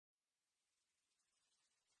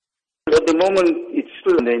At the moment, it's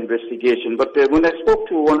still in the investigation. But when I spoke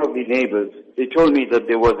to one of the neighbors, they told me that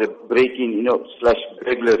there was a break-in, slash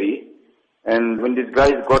burglary. And when these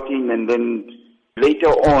guys got in, and then later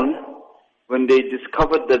on, when they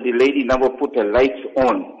discovered that the lady never put her lights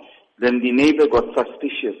on, then the neighbor got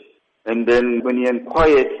suspicious. And then when he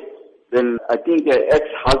inquired, then I think her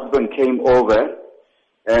ex-husband came over,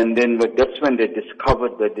 and then that's when they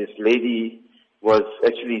discovered that this lady was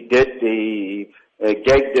actually dead. They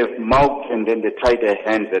gagged her mouth, and then they tied her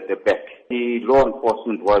hands at the back. The law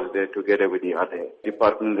enforcement was there together with the other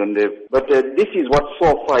departments. But this is what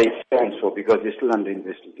 4-5 stands for, because it's still under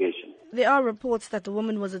investigation. There are reports that the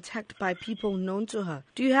woman was attacked by people known to her.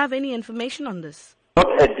 Do you have any information on this?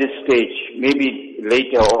 Not at this stage. Maybe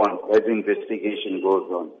later on, as the investigation goes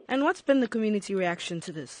on. And what's been the community reaction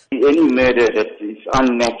to this? Any murder that is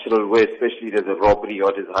unnatural, where especially there's a robbery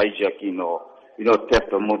or there's hijacking or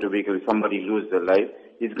theft of motor vehicle, somebody loses their life,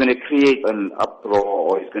 it's going to create an uproar,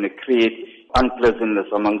 or it's going to create unpleasantness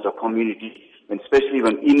amongst the community, and especially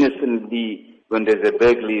when there's a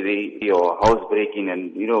burglary or housebreaking,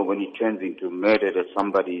 and when it turns into murder that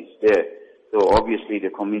somebody is there. So obviously the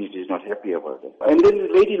community is not happy about it. And then the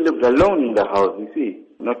lady lived alone in the house, you see,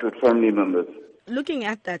 not with family members. Looking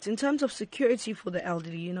at that, in terms of security for the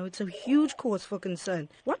elderly, it's a huge cause for concern.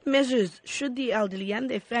 What measures should the elderly and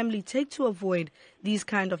their family take to avoid these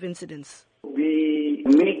kind of incidents? We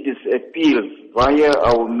make this appeal via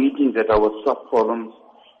our meetings at our sub-forums,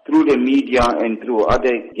 through the media and through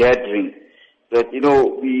other gatherings, that,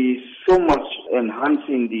 we so much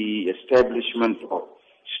enhancing the establishment of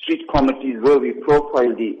street committees where we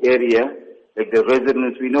profile the area, like the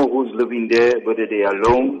residents, we know who's living there, whether they are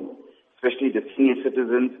alone, especially the senior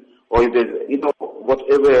citizens, or if there's,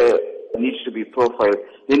 whatever needs to be profiled.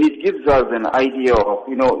 Then it gives us an idea of,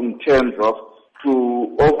 in terms of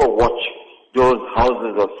to overwatch those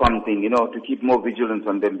houses or something, to keep more vigilance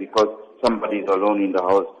on them because somebody's alone in the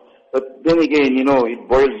house. But then again, it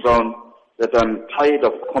boils down that I'm tired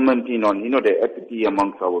of commenting on, the apathy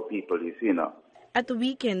amongst our people, you see now. At the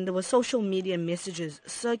weekend, there were social media messages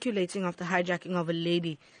circulating of the hijacking of a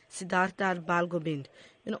lady, Siddhartha Balgobind.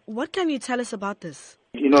 What can you tell us about this?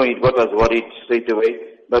 It got us worried straight away,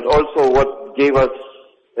 but also what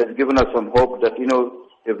has given us some hope that,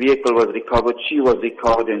 the vehicle was recovered, she was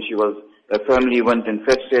recovered, and her family went and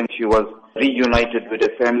fetched her, and she was reunited with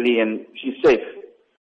her family, and she's safe.